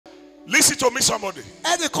Listen to me, somebody.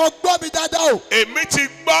 Ẹnìkan gbọ́ mi dáadáa o. Èmi ti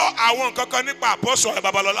gbọ́ àwọn nǹkan kan nípa Apostle Ayodele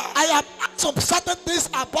Babalola. I have heard some certain things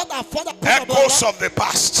about our father. Echoes of the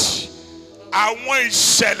past. Àwọn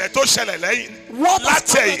ìṣẹ̀lẹ̀ tó ṣẹlẹ̀ lẹ́yìn. What has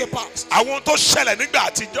Láti happened in ẹ̀yìn. the past? Àwọn tó ṣẹlẹ̀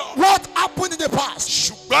nígbà àtijọ́. What happened in the past?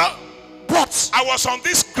 Ṣùgbọ́n But I was on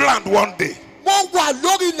this ground one day. mo wà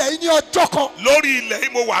lórí ilẹ̀ yìí ní ọjọ́ kan. Lórí ilẹ̀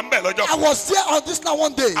yìí mo wà ń bẹ̀ lọ́jọ́ I kan. was there on this land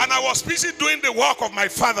one day. And I was busy doing the work of my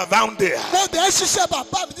father down there. Mo dẹ̀ ń ṣiṣẹ́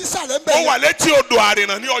bàbá mi nísàlẹ̀ ń Mo bẹ̀ wà yẹn. létí odò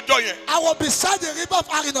Ariran ní ọjọ́ yẹn. I was beside the river of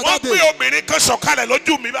Ariran Wọ́n that gbé day. obìnrin kan sọ̀kalẹ̀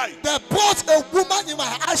lójú mi báyìí. They brought a woman in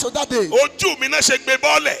my eyes on that day. Ojú mi náà ṣe gbé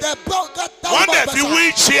bọ́ọ̀lẹ̀. They brought that Wọ́n woman dẹ̀ fi better.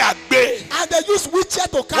 wheelchair gbé. And they used wheelchair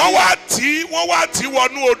to carry Wọ́n her. wá tí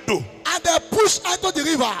wọnú odò. And they pushed her into the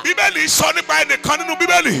river. Bíbélì sọ nípa ẹnìkan nínú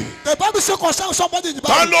Bíbélì. The Bible says concerning somebody in the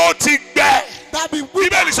Tán Bible ló ti gbẹ. that be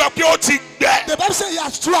weak. Bíbélì sọ pé ó ti gbẹ. The Bible says he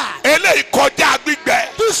has tried. Eléyìí kọjá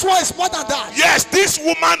gbígbẹ. This one is more than that. Yes, this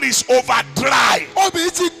woman is over dry.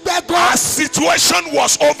 Obìnrin ti gbẹ Her gan. situation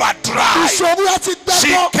was over dry. Ìṣòro ẹ ti gbẹ She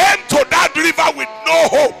gan. came to that river with no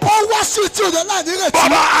hope. Ó wá sí tí òde láì nírètí.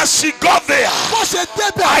 But as she got there, Bó ṣe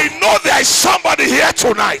débẹ̀. I know there is somebody here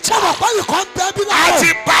tonight. Bọ́lá báyìí kan bẹ́ẹ̀ bí Àti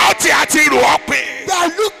náà. bá ọtí àti rò ọ́ pin. They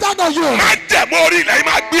look down on you. Má jẹ̀mú orí ilẹ̀ yìí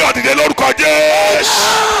máa gbé ọ̀dìdẹ lórúkọ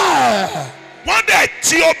Jésù. Wọ́n dẹ̀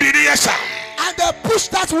tí obìnrin yẹn sà. And they push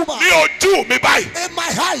that woman Ní ojú mi báyìí. in my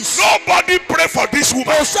eyes. Nobody pray for this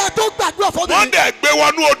woman. Kò sẹ́ tó gbàdúrà fún Wọ́n mi. dẹ̀ gbé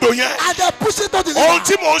wọnú odò yẹn. And they push it to the Ohun river.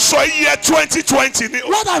 tí mò ń sọ year 2020 ni.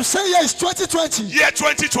 What I'm saying here is 2020. Year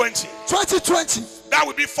 2020. 2020. That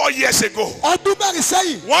will be 4 years ago. Ọdún mẹ́rin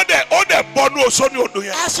sẹ́yìn. Ó dẹ̀ bọ́nú oṣó ní odò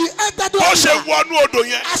yẹn. As she entered the Bó ṣe river. wọnú odò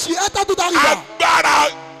yẹn. As she entered the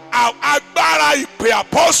river. Agbára ìpè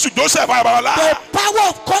Apostle Joseph Babalola. The power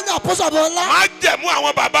of calling Apostle Babalola. Má jẹ̀mú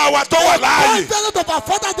àwọn bàbá wa tó wà The láàyè. confidence of our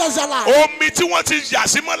father that is alive. Omi tí wọ́n ti yà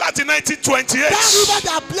sí mọ́ láti 1928. That river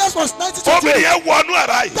that blessed was Obìnrin 1928. yẹn wọnú ẹ̀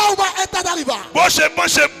báyìí. That woman entered that river. Bó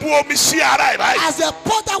ṣe bu omi sí ara ẹ̀ báyìí. As they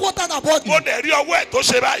poured that water in her body. Mo dẹ̀ rí ọwọ́ ẹ̀ tó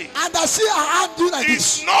ṣe báyìí. And I see her hand do like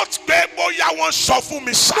this. It's not pé bóyá wọ́n sọ fún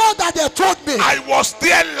mi sá. Know that they told me. I was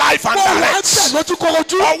there live and Mo wà ń direct. tẹ̀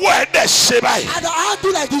lójúkorojú. Ọwọ́ ẹ̀ dẹ̀ ṣe báyìí. And her hand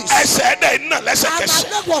do like this. Ẹsẹ̀ ẹ̀ dẹ̀ ń nà And her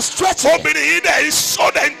lẹ́sẹ̀kẹsẹ̀. leg was stretching. Obìnrin yìí dẹ̀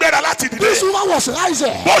ń gbéra láti This dìde. woman was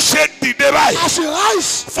rising. Bó ṣe dìde báyìí. As she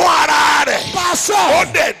rise Fún ara rẹ̀. by Ó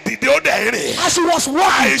herself. dẹ̀ dìde ó dẹ̀ rìn. As she was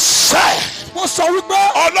walking. Àìsẹ́. Mo sọ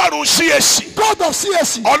wípé Ọlọ́run CAC. God of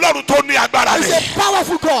CAC Ọlọ́run tó ní agbára is ni. a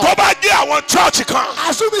powerful Tó God. bá jẹ́ àwọn church kan.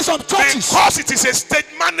 Assuming some churches. Because it is a state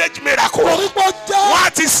managed miracle. Torí pé ó jẹ́. Wọ́n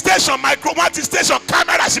á ti station micro, wọ́n á ti station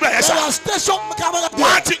camera síbẹ̀ yẹn There sá. are station camera Wọ́n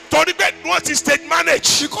there. á ti torí pé wọ́n ti state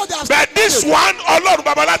manage. Because they are But this one Ọlọ́run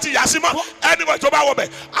bàbá láti yà sí mọ́. Anybody tó bá wọ bẹ̀.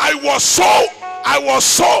 I was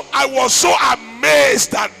so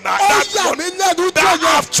amazed at Ó yà mí lẹ́nu that jọ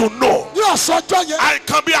yẹn. afternoon. Ní ọ̀sánjọ́ yẹn.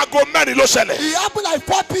 Nǹkan bí aago mẹ́rin ló ṣẹlẹ̀. It happened like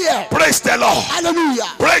 4 p.m. Praise the Lord.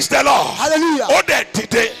 Hallelujah. Praise the Lord. Hallelujah. Ó dẹ̀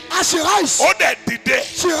dìde. As she rise. Ó dẹ̀ dìde.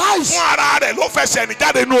 She rise. Fún ara rẹ̀ ló fẹsẹ̀ rìn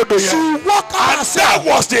jáde inú odò She yẹn. walk out And that herself.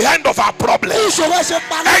 was the end of our problem. Bí ìṣòro ẹ ṣe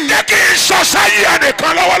parí. Ẹ jẹ́ kí n sọ sáyé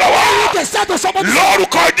ẹnìkan lọ́wọ́lọ́wọ́. You can say to somebody.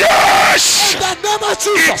 Lórúkọ Jésù. In the name of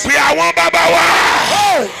Jesus. Ìpè àwọn bàbá wa.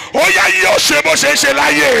 Hey. Ó yá yóò ṣe bó ṣe ń ṣe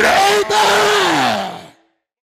láyé rẹ̀. Amen.